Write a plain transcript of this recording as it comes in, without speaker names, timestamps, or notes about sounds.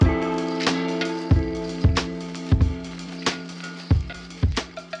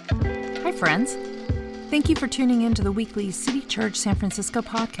friends. Thank you for tuning in to the weekly City Church San Francisco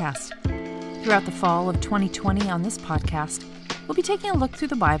podcast. Throughout the fall of 2020 on this podcast, we'll be taking a look through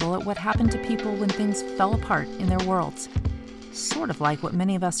the Bible at what happened to people when things fell apart in their worlds. Sort of like what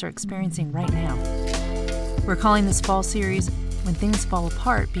many of us are experiencing right now. We're calling this fall series When Things Fall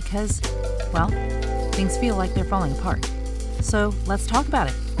Apart because, well, things feel like they're falling apart. So let's talk about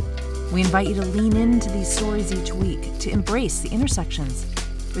it. We invite you to lean into these stories each week, to embrace the intersections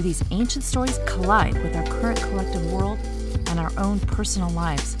where these ancient stories collide with our current collective world and our own personal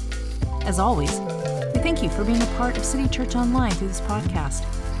lives. As always, we thank you for being a part of City Church Online through this podcast.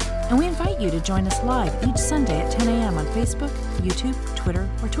 And we invite you to join us live each Sunday at 10 a.m. on Facebook, YouTube, Twitter,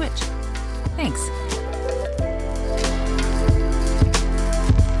 or Twitch. Thanks.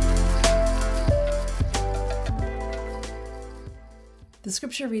 The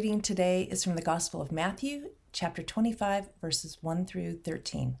scripture reading today is from the Gospel of Matthew, chapter 25, verses 1 through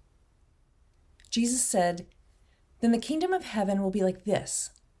 13. Jesus said, "Then the kingdom of heaven will be like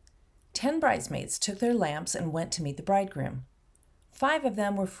this. 10 bridesmaids took their lamps and went to meet the bridegroom. 5 of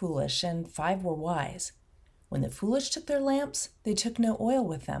them were foolish, and 5 were wise. When the foolish took their lamps, they took no oil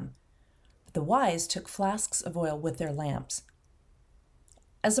with them, but the wise took flasks of oil with their lamps.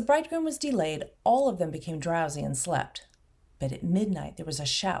 As the bridegroom was delayed, all of them became drowsy and slept. But at midnight there was a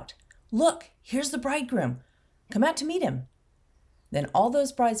shout, 'Look, here's the bridegroom! Come out to meet him!' Then all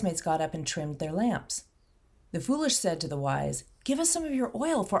those bridesmaids got up and trimmed their lamps. The foolish said to the wise, 'Give us some of your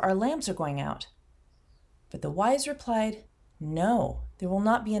oil, for our lamps are going out.' But the wise replied, 'No, there will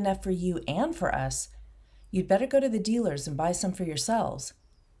not be enough for you and for us. You'd better go to the dealers and buy some for yourselves.'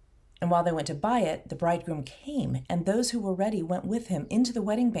 And while they went to buy it, the bridegroom came, and those who were ready went with him into the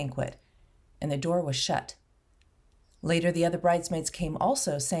wedding banquet, and the door was shut. Later the other bridesmaids came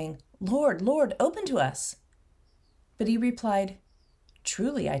also, saying, 'Lord, Lord, open to us.' But he replied,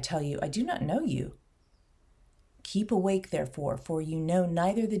 'Truly, I tell you, I do not know you. Keep awake, therefore, for you know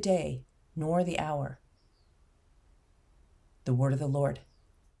neither the day nor the hour.'" The word of the Lord.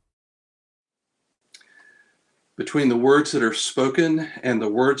 Between the words that are spoken and the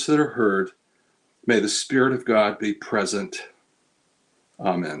words that are heard, may the Spirit of God be present.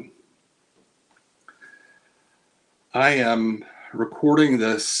 Amen. I am recording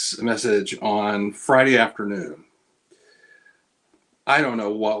this message on Friday afternoon. I don't know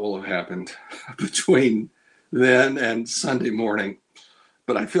what will have happened between then and Sunday morning,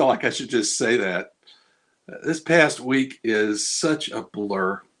 but I feel like I should just say that. This past week is such a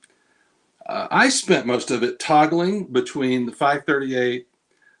blur. I spent most of it toggling between the 538,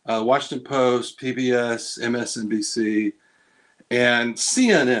 Washington Post, PBS, MSNBC, and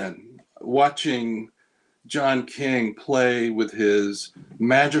CNN, watching John King play with his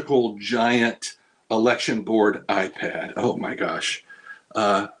magical giant election board iPad. Oh my gosh.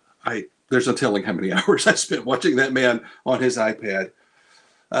 There's no telling how many hours I spent watching that man on his iPad.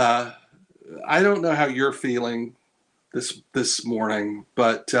 I don't know how you're feeling this morning,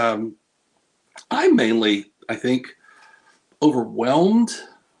 but I'm mainly, I think, overwhelmed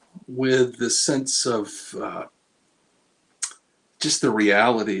with the sense of just the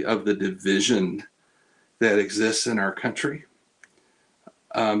reality of the division that exists in our country,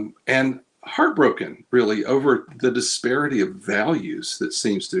 and heartbroken, really, over the disparity of values that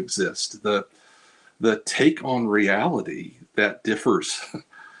seems to exist, the take on reality that differs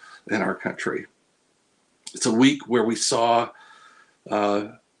in our country. It's a week where we saw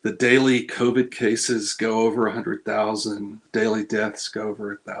the daily COVID cases go over 100,000, daily deaths go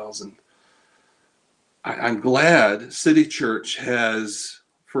over 1,000. I'm glad City Church has,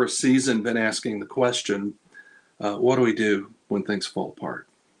 for a season, been asking the question, what do we do when things fall apart?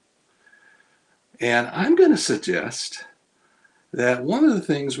 And I'm going to suggest that one of the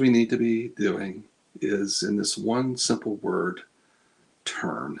things we need to be doing is, in this one simple word,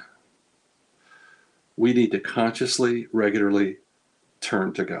 turn. We need to consciously, regularly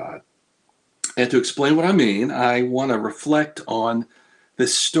turn to God. And to explain what I mean, I want to reflect on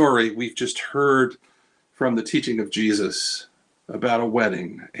this story we've just heard from the teaching of Jesus about a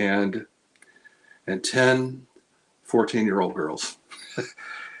wedding and 10 14-year-old girls.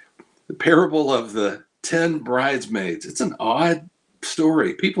 The parable of the 10 bridesmaids. It's an odd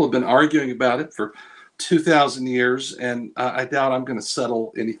story. People have been arguing about it for 2,000 years, and I doubt I'm going to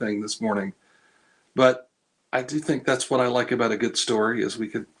settle anything this morning. But I do think that's what I like about a good story, is we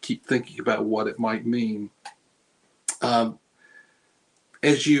could keep thinking about what it might mean.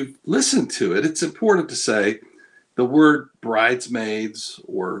 As you listen to it, it's important to say the word bridesmaids,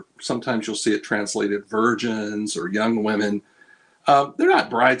 or sometimes you'll see it translated virgins or young women. They're not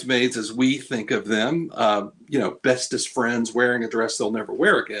bridesmaids as we think of them, bestest friends wearing a dress they'll never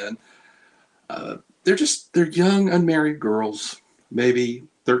wear again. They're young, unmarried girls, maybe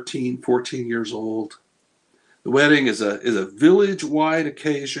 13, 14 years old. The wedding is a village-wide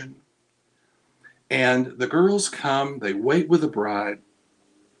occasion. And the girls come, they wait with the bride.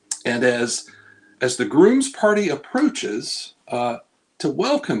 And as the groom's party approaches to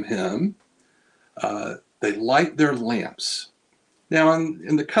welcome him, they light their lamps. Now,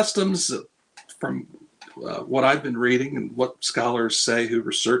 in the customs, from what I've been reading and what scholars say who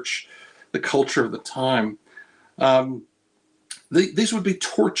research the culture of the time, these would be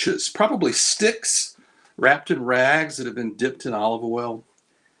torches, probably sticks wrapped in rags that have been dipped in olive oil.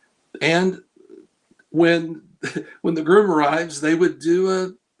 And when the groom arrives, they would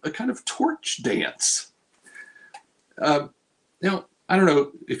do a kind of torch dance. Now, I don't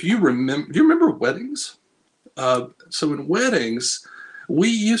know if you remember. Do you remember weddings? So in weddings, we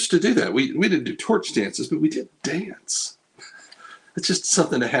used to do that. We didn't do torch dances, but we did dance. It's just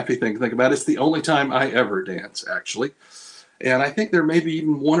something, a happy thing to think about. It's the only time I ever dance, actually. And I think there may be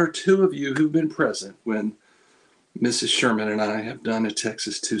even one or two of you who've been present when Mrs. Sherman and I have done a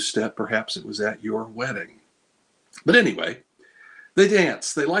Texas two-step. Perhaps it was at your wedding. But anyway, they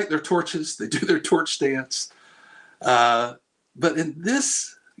dance. They light their torches. They do their torch dance. But in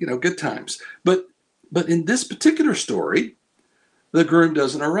this, good times. But in this particular story, the groom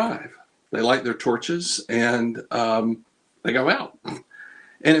doesn't arrive. They light their torches and they go out.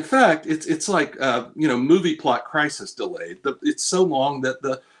 And in fact, it's like movie plot crisis delayed. It's so long that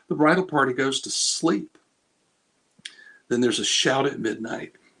the bridal party goes to sleep. Then there's a shout at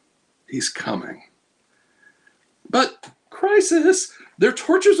midnight. He's coming. But crisis, their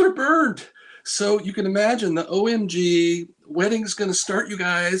torches are burned. So you can imagine the OMG, wedding's going to start, you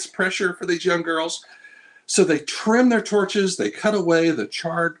guys, pressure for these young girls. So they trim their torches, they cut away the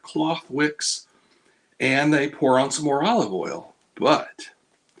charred cloth wicks, and they pour on some more olive oil. But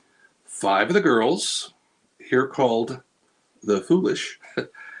 5 of the girls, here called the foolish,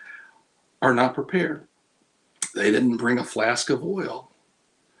 are not prepared. They didn't bring a flask of oil.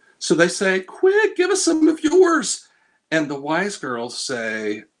 So they say, quick, give us some of yours. And the wise girls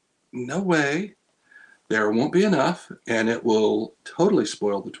say, no way, there won't be enough, and it will totally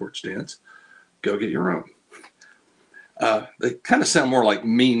spoil the torch dance. Go get your own. They kind of sound more like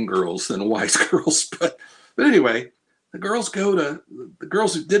mean girls than wise girls. But anyway, the girls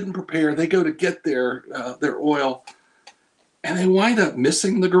who didn't prepare, they go to get their oil, and they wind up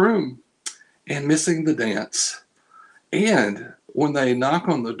missing the groom and missing the dance. And when they knock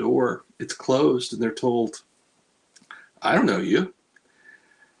on the door, it's closed, and they're told, I don't know you.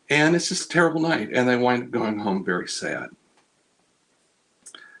 And it's just a terrible night, and they wind up going home very sad.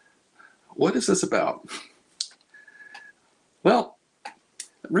 What is this about? Well,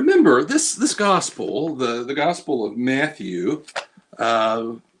 remember, this gospel, the Gospel of Matthew,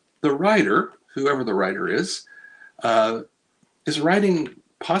 the writer, whoever the writer is writing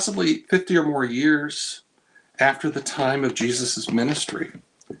possibly 50 or more years after the time of Jesus' ministry.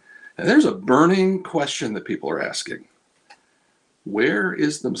 And there's a burning question that people are asking. Where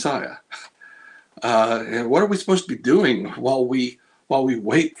is the Messiah? And what are we supposed to be doing while we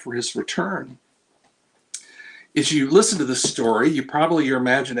wait for his return? As you listen to this story, you probably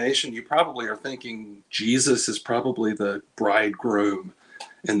are thinking Jesus is probably the bridegroom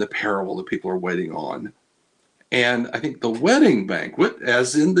in the parable that people are waiting on. And I think the wedding banquet,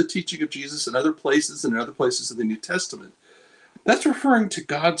 as in the teaching of Jesus and other places of the New Testament, that's referring to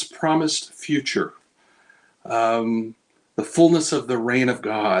God's promised future. The fullness of the reign of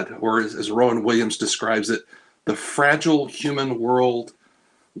God, or as Rowan Williams describes it, the fragile human world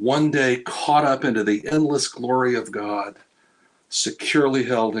one day caught up into the endless glory of God, securely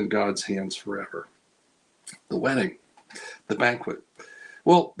held in God's hands forever. The wedding, the banquet.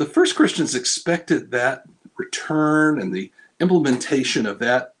 Well, the first Christians expected that return and the implementation of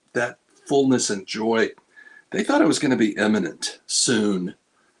that fullness and joy. They thought it was going to be imminent soon.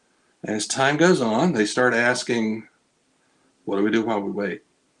 And as time goes on, they start asking, what do we do while we wait?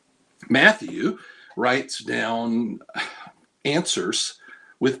 Matthew writes down answers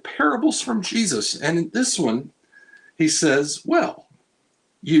with parables from Jesus. And in this one, he says, well,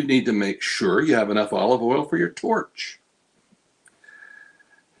 you need to make sure you have enough olive oil for your torch.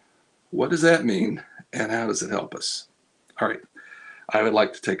 What does that mean, and how does it help us? All right, I would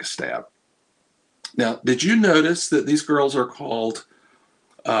like to take a stab. Now, did you notice that these girls are called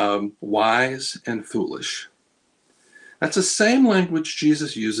wise and foolish? That's the same language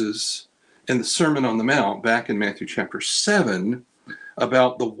Jesus uses in the Sermon on the Mount back in Matthew chapter 7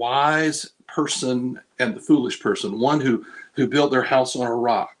 about the wise person and the foolish person, one who built their house on a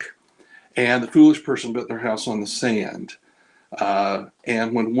rock, and the foolish person built their house on the sand.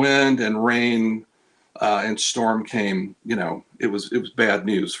 And when wind and rain and storm came, it was bad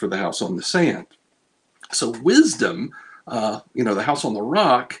news for the house on the sand. So wisdom, the house on the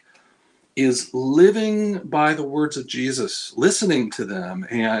rock, is living by the words of Jesus, listening to them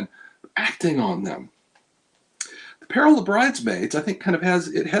and acting on them. The parable of the bridesmaids, I think, kind of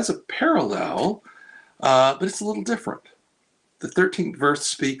has a parallel, but it's a little different. The 13th verse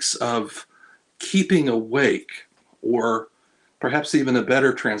speaks of keeping awake, or perhaps even a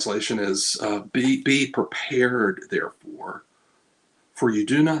better translation is be prepared, therefore, for you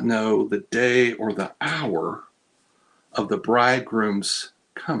do not know the day or the hour of the bridegroom's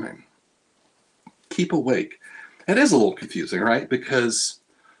coming. Keep awake. It is a little confusing, right? Because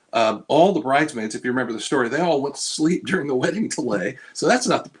all the bridesmaids, if you remember the story, they all went to sleep during the wedding delay. So that's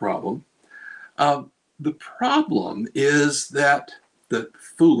not the problem. The problem is that the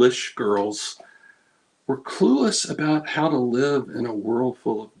foolish girls were clueless about how to live in a world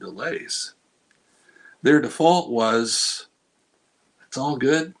full of delays. Their default was, it's all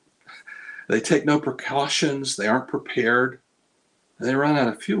good. They take no precautions. They aren't prepared. And they run out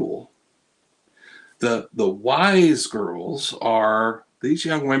of fuel. The wise girls are, these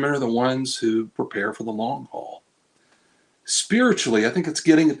young women are the ones who prepare for the long haul. Spiritually, I think it's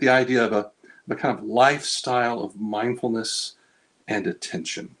getting at the idea of a kind of lifestyle of mindfulness and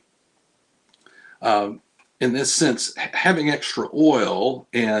attention. In this sense, having extra oil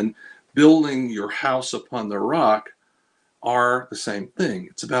and building your house upon the rock are the same thing.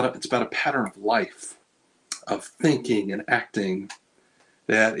 It's about a pattern of life, of thinking and acting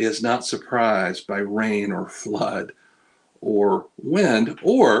that is not surprised by rain or flood or wind,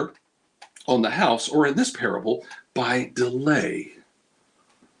 or on the house, or in this parable, by delay,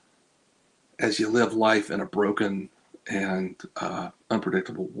 as you live life in a broken and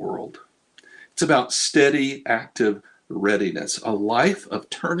unpredictable world. It's about steady, active readiness, a life of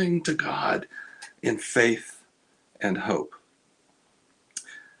turning to God in faith and hope.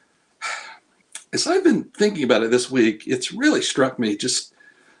 As I've been thinking about it this week, it's really struck me just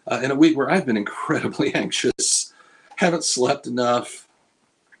in a week where I've been incredibly anxious, haven't slept enough.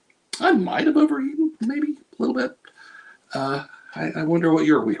 I might have overeaten, maybe a little bit. I wonder what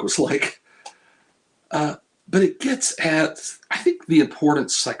your week was like. But it gets at, I think, the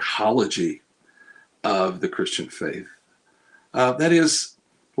important psychology of the Christian faith. That is,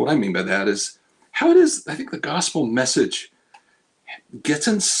 what I mean by that is how it is, I think the gospel message gets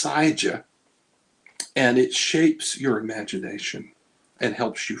inside you and it shapes your imagination and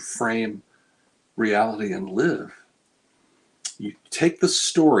helps you frame reality and live. You take the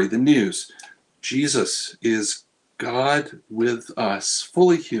story, the news, Jesus is God with us,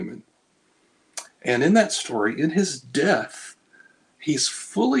 fully human. And in that story, in his death, he's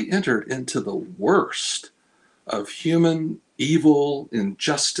fully entered into the worst of human evil,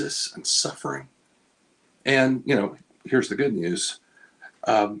 injustice, and suffering. And, here's the good news.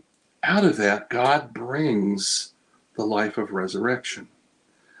 Out of that, God brings the life of resurrection.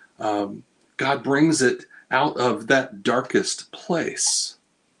 God brings it out of that darkest place.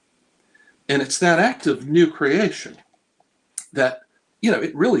 And it's that act of new creation that,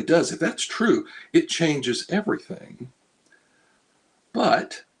 it really does. If that's true, it changes everything.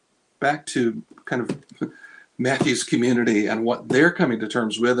 But back to kind of Matthew's community and what they're coming to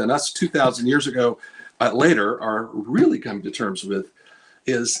terms with, and us 2,000 years ago later are really coming to terms with,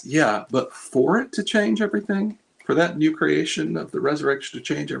 is, but for it to change everything, for that new creation of the resurrection to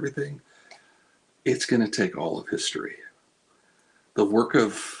change everything, it's going to take all of history. The work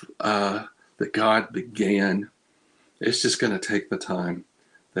of that God began, it's just going to take the time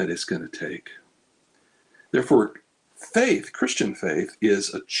that it's going to take. Therefore, faith, Christian faith,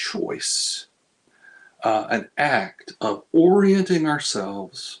 is a choice, an act of orienting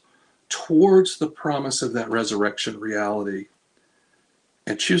ourselves towards the promise of that resurrection reality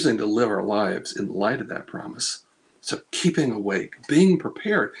and choosing to live our lives in light of that promise. So keeping awake, being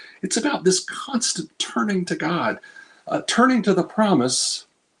prepared. It's about this constant turning to God, turning to the promise,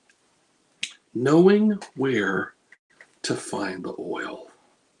 knowing where to find the oil,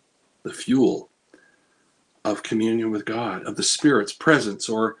 the fuel of communion with God, of the Spirit's presence,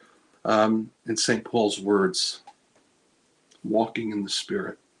 or in St. Paul's words, walking in the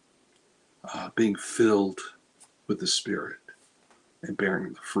Spirit, being filled with the Spirit and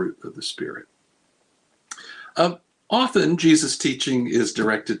bearing the fruit of the Spirit. Often, Jesus' teaching is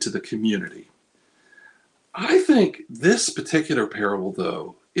directed to the community. I think this particular parable,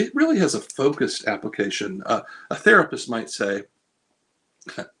 though, it really has a focused application. A therapist might say,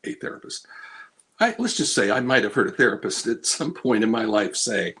 a therapist, let's just say I might have heard a therapist at some point in my life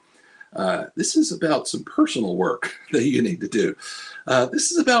say, This is about some personal work that you need to do.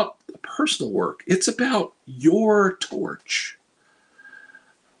 This is about personal work. It's about your torch.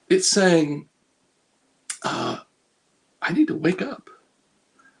 It's saying, I need to wake up.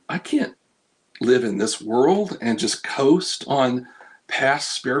 I can't live in this world and just coast on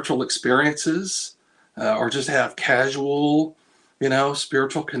past spiritual experiences or just have casual,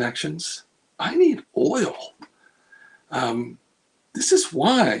 spiritual connections. I need oil. This is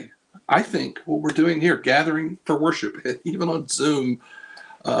why I think what we're doing here, gathering for worship, even on Zoom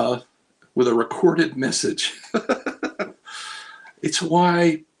with a recorded message, it's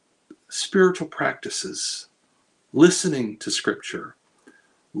why spiritual practices, listening to Scripture,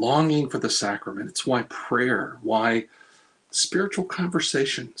 longing for the sacrament, it's why prayer, why spiritual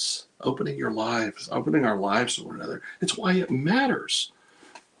conversations, opening our lives to one another, it's why it matters.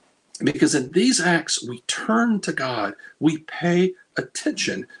 Because in these acts, we turn to God, we pay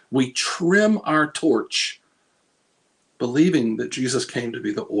attention, we trim our torch, believing that Jesus came to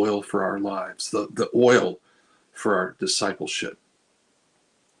be the oil for our lives, the oil for our discipleship.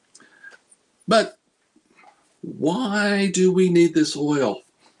 But why do we need this oil?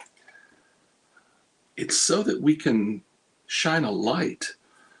 It's so that we can shine a light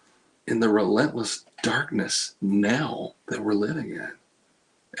in the relentless darkness now that we're living in.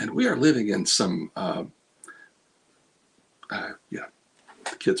 And we are living in some, the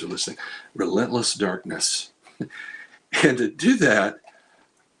kids are listening, relentless darkness. And to do that,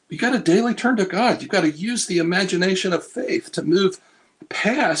 you got to daily turn to God. You've got to use the imagination of faith to move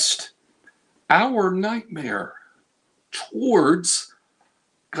past our nightmare towards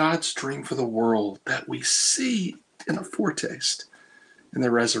God's dream for the world that we see in a foretaste in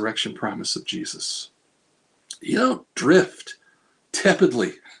the resurrection promise of Jesus. You don't drift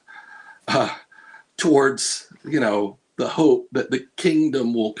tepidly towards, the hope that the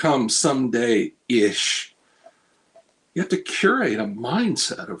kingdom will come someday-ish. You have to curate a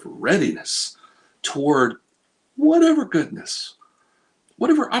mindset of readiness toward whatever goodness,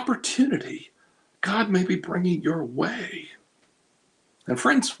 whatever opportunity God may be bringing your way. And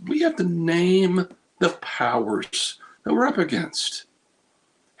friends, we have to name the powers that we're up against.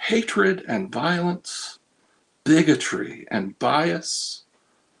 Hatred and violence, bigotry and bias,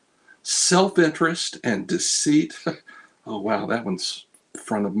 self-interest and deceit. Oh, wow, that one's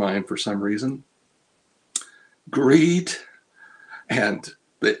front of mind for some reason. Greed and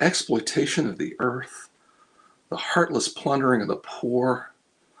the exploitation of the earth, the heartless plundering of the poor,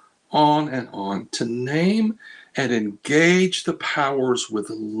 on and on. To name and engage the powers with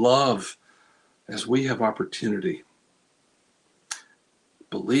love as we have opportunity,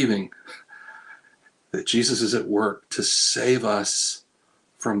 believing that Jesus is at work to save us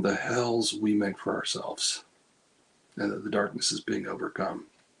from the hells we make for ourselves, and that the darkness is being overcome.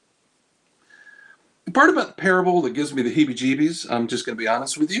 The part about the parable that gives me the heebie-jeebies, I'm just going to be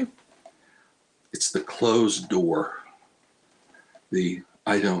honest with you, it's the closed door, the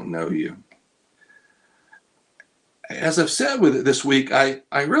I don't know you. As I've said with it this week, I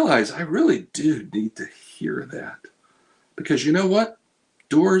realize I really do need to hear that. Because you know what?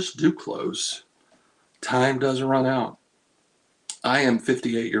 Doors do close. Time does run out. I am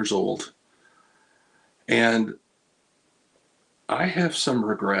 58 years old. And I have some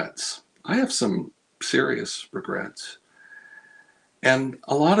regrets. I have some serious regrets. And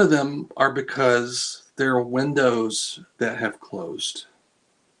a lot of them are because there are windows that have closed.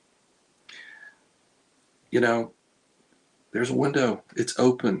 There's a window. It's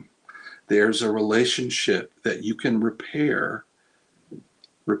open. There's a relationship that you can repair.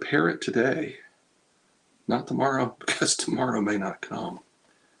 Repair it today, not tomorrow, because tomorrow may not come.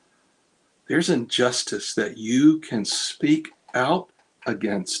 There's injustice that you can speak out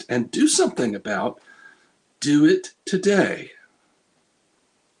against and do something about. Do it today,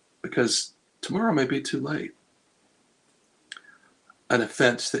 because tomorrow may be too late. An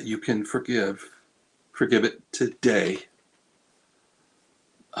offense that you can forgive it today.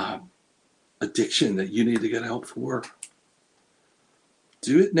 Addiction that you need to get help for.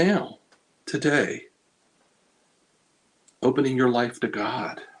 Do it now, today. Opening your life to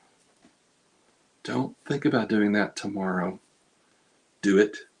God. Don't think about doing that tomorrow. Do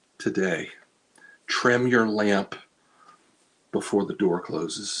it today. Trim your lamp before the door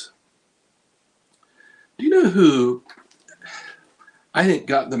closes. Do you know who I think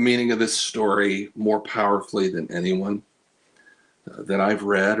got the meaning of this story more powerfully than anyone that I've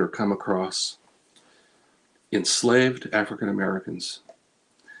read or come across? Enslaved African Americans.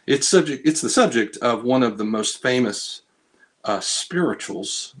 It's the subject of one of the most famous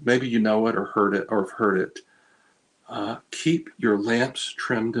spirituals. Maybe you know it or heard it or have heard it. keep your lamps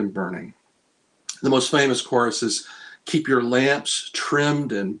trimmed and burning. The most famous chorus is, keep your lamps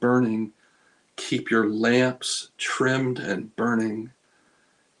trimmed and burning. Keep your lamps trimmed and burning.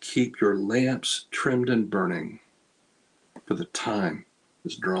 Keep your lamps trimmed and burning, for the time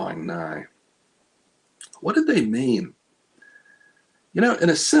is drawing nigh. What did they mean? You know, in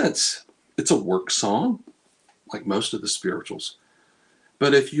a sense, it's a work song, like most of the spirituals.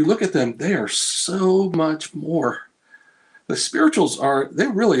 But if you look at them, they are so much more. The spirituals they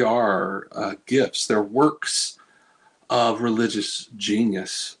really are gifts. They're works of religious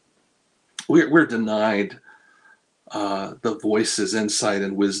genius. We're denied the voices, insight,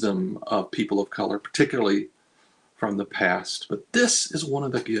 and wisdom of people of color, particularly from the past. But this is one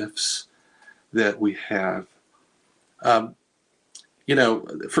of the gifts that we have.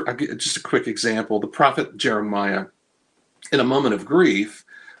 Just a quick example, the prophet Jeremiah, in a moment of grief,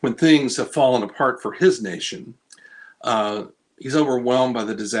 when things have fallen apart for his nation, he's overwhelmed by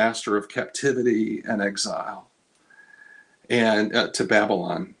the disaster of captivity and exile and to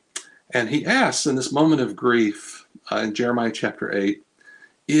Babylon. And he asks in this moment of grief, in Jeremiah chapter 8,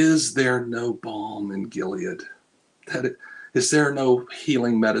 is there no balm in Gilead? Is there no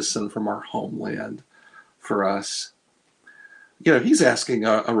healing medicine from our homeland for us? You know, he's asking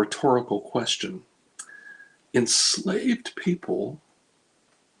a rhetorical question. Enslaved people,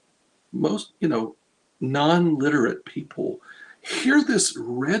 most, non-literate people, hear this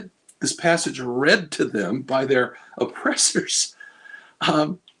passage read to them by their oppressors,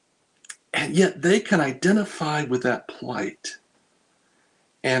 and yet they can identify with that plight,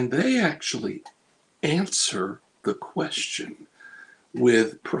 and they actually answer the question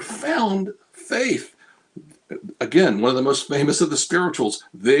with profound faith. Again, one of the most famous of the spirituals,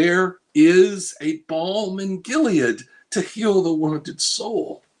 there is a balm in Gilead to heal the wounded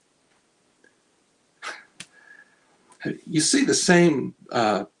soul. You see the same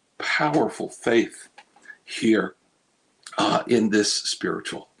powerful faith here in this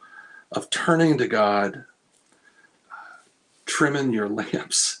spiritual of turning to God, trimming your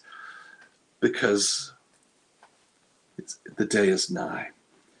lamps because the day is nigh.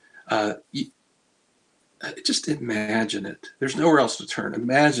 Just imagine it. There's nowhere else to turn.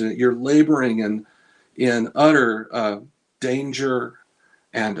 Imagine it. You're laboring in utter danger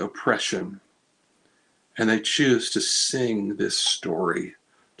and oppression, and they choose to sing this story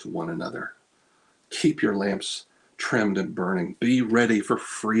to one another. Keep your lamps trimmed and burning. Be ready for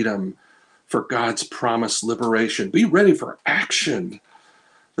freedom, for God's promised liberation. Be ready for action.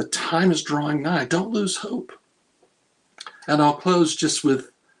 The time is drawing nigh. Don't lose hope. And I'll close just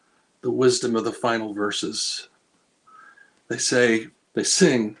with the wisdom of the final verses. They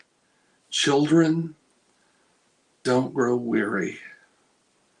sing, children, don't grow weary.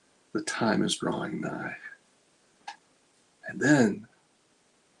 The time is drawing nigh. And then,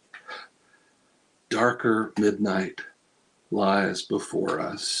 darker midnight lies before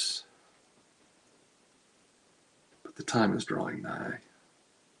us. But the time is drawing nigh.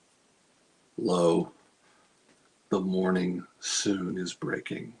 Lo, the morning soon is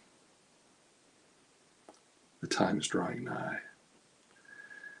breaking. The time is drawing nigh.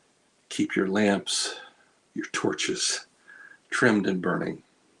 Keep your lamps, your torches, trimmed and burning,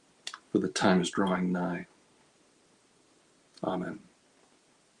 for the time is drawing nigh. Amen.